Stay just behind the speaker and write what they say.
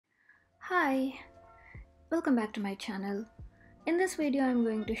Hi, welcome back to my channel. In this video I'm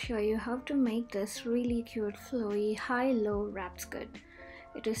going to show you how to make this really cute flowy high-low wrap skirt.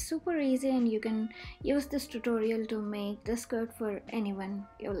 It is super easy and you can use this tutorial to make the skirt for anyone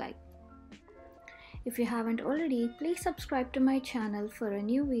you like. If you haven't already, please subscribe to my channel for a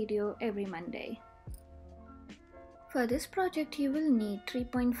new video every Monday. For this project you will need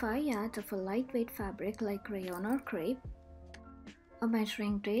 3.5 yards of a lightweight fabric like rayon or crepe, a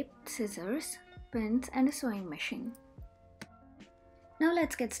measuring tape, scissors, pins and a sewing machine. Now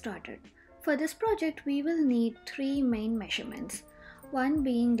let's get started. For this project we will need three main measurements, one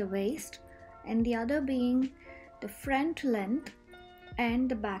being the waist and the other being the front length and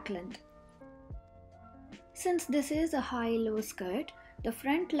the back length. Since this is a high-low skirt, the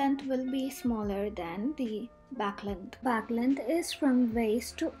front length will be smaller than the back length. Back length is from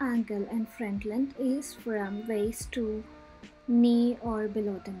waist to ankle and front length is from waist to knee or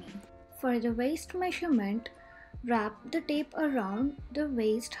below the knee. For the waist measurement, wrap the tape around the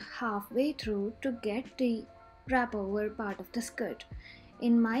waist halfway through to get the wrap over part of the skirt.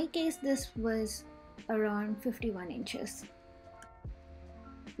 In my case this was around 51 inches.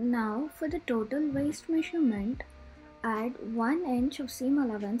 Now for the total waist measurement, add 1 inch of seam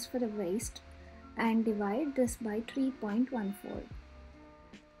allowance for the waist and divide this by 3.14.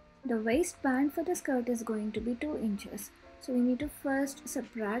 The waistband for the skirt is going to be 2 inches. So we need to first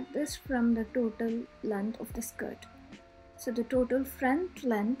subtract this from the total length of the skirt. So the total front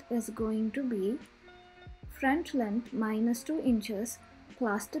length is going to be front length minus 2 inches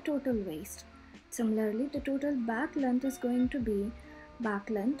plus the total waist. Similarly, the total back length is going to be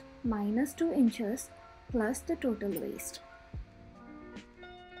back length minus 2 inches plus the total waist.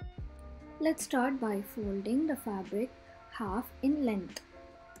 Let's start by folding the fabric half in length.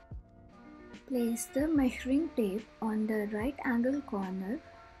 Place the measuring tape on the right angle corner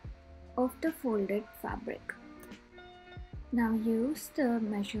of the folded fabric. Now use the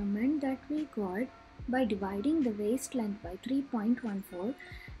measurement that we got by dividing the waist length by 3.14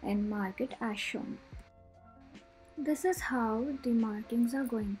 and mark it as shown. This is how the markings are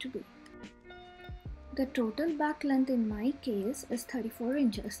going to be. The total back length in my case is 34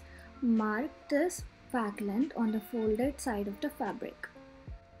 inches. Mark this back length on the folded side of the fabric.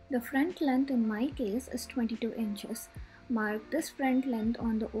 The front length in my case is 22 inches. Mark this front length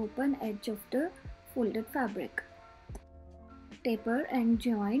on the open edge of the folded fabric. Taper and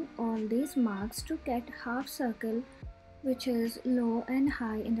join all these marks to get half circle which is low and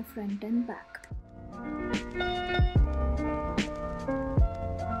high in the front and back.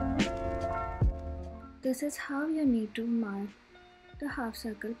 This is how you need to mark the half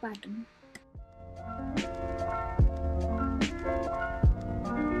circle pattern.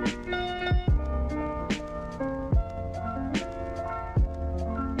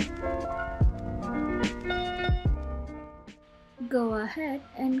 Go ahead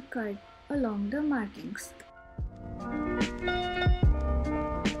and cut along the markings.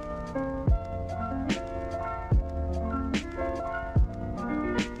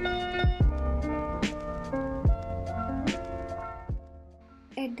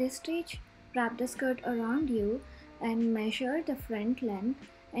 At this stage, wrap the skirt around you and measure the front length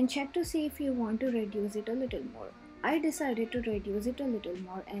and check to see if you want to reduce it a little more. I decided to reduce it a little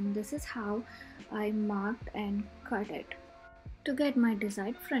more and this is how I marked and cut it to get my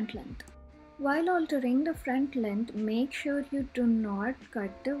desired front length. While altering the front length, make sure you do not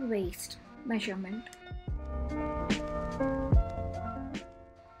cut the waist measurement.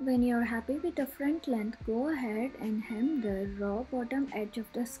 When you are happy with the front length, go ahead and hem the raw bottom edge of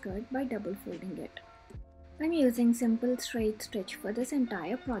the skirt by double folding it. I'm using simple straight stitch for this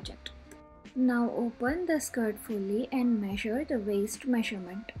entire project. Now open the skirt fully and measure the waist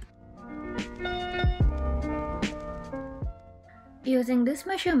measurement. Using this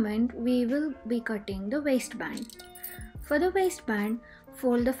measurement, we will be cutting the waistband. For the waistband,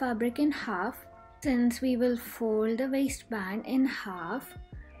 fold the fabric in half. Since we will fold the waistband in half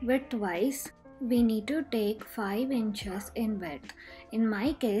widthwise, we need to take 5 inches in width. In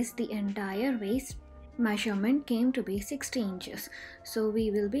my case, the entire waist measurement came to be 60 inches. So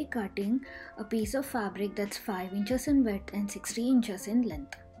we will be cutting a piece of fabric that's 5 inches in width and 60 inches in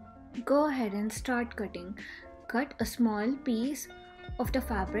length. Go ahead and start cutting. Cut a small piece of the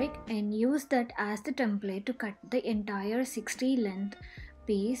fabric and use that as the template to cut the entire 60 length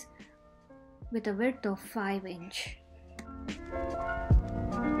piece with a width of 5 inch.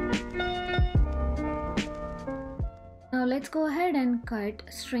 Now let's go ahead and cut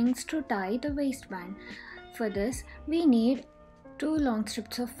strings to tie the waistband. For this, we need 2 long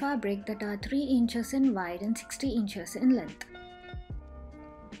strips of fabric that are 3 inches in wide and 60 inches in length.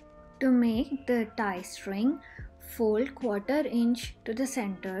 To make the tie string, fold 1/4 inch to the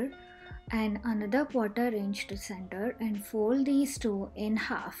center and another 1/4 inch to center and fold these two in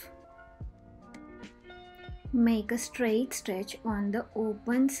half. Make a straight stitch on the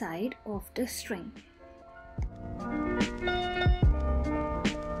open side of the string.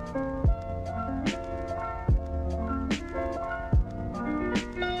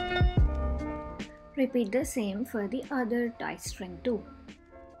 Repeat the same for the other tie string too.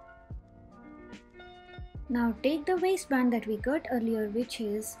 Now take the waistband that we cut earlier, which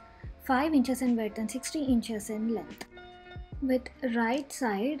is 5 inches in width and 60 inches in length. With right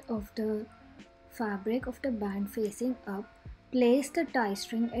side of the fabric of the band facing up, place the tie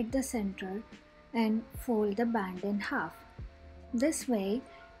string at the center and fold the band in half. This way,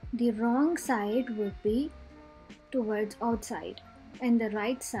 the wrong side would be towards outside and the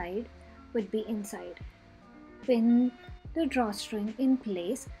right side would be inside. Pin the drawstring in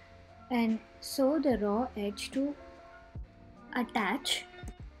place and sew the raw edge to attach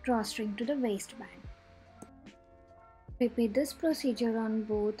drawstring to the waistband. Repeat this procedure on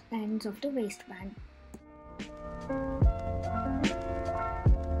both ends of the waistband.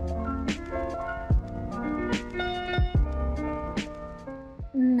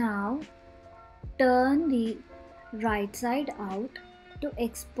 Now turn the right side out to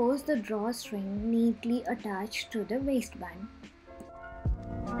expose the drawstring neatly attached to the waistband.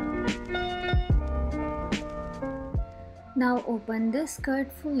 Now open the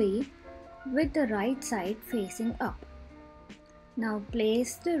skirt fully with the right side facing up. Now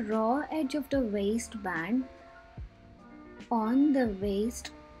place the raw edge of the waistband on the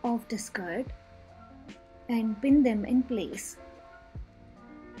waist of the skirt and pin them in place.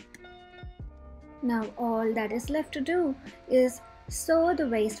 Now all that is left to do is sew the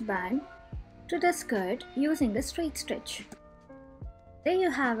waistband to the skirt using the straight stitch. There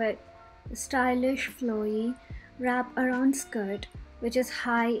you have it, a stylish flowy wrap around skirt which is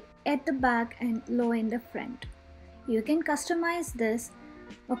high at the back and low in the front. You can customize this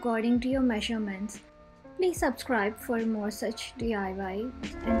according to your measurements. Please subscribe for more such DIY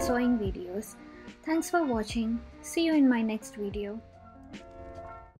and sewing videos. Thanks for watching. See you in my next video.